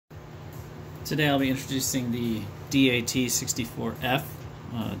Today I'll be introducing the DAT64F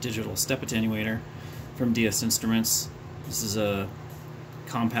digital step attenuator from DS Instruments. This is a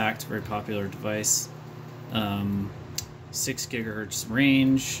compact, very popular device. 6 gigahertz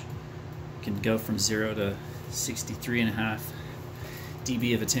range, can go from 0 to 63.5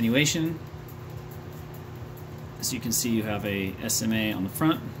 dB of attenuation. As you can see, you have a SMA on the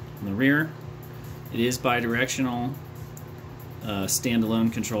front and the rear. It is bidirectional,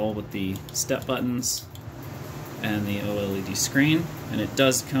 standalone control with the step buttons and the OLED screen, and it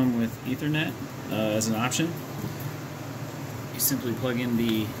does come with Ethernet as an option. You simply plug in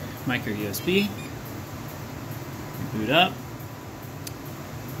the micro USB, boot up.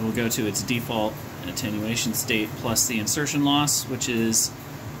 It will go to its default attenuation state plus the insertion loss, which is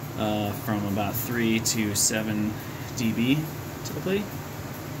from about 3 to 7 dB typically.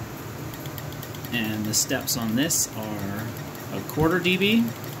 And the steps on this are a 1/4 dB,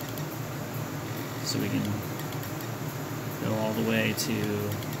 so we can go all the way to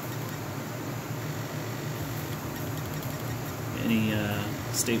any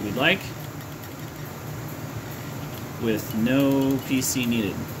state we'd like with no PC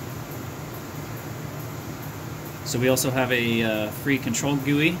needed. So we also have a free control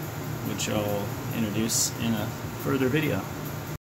GUI, which I'll introduce in a further video.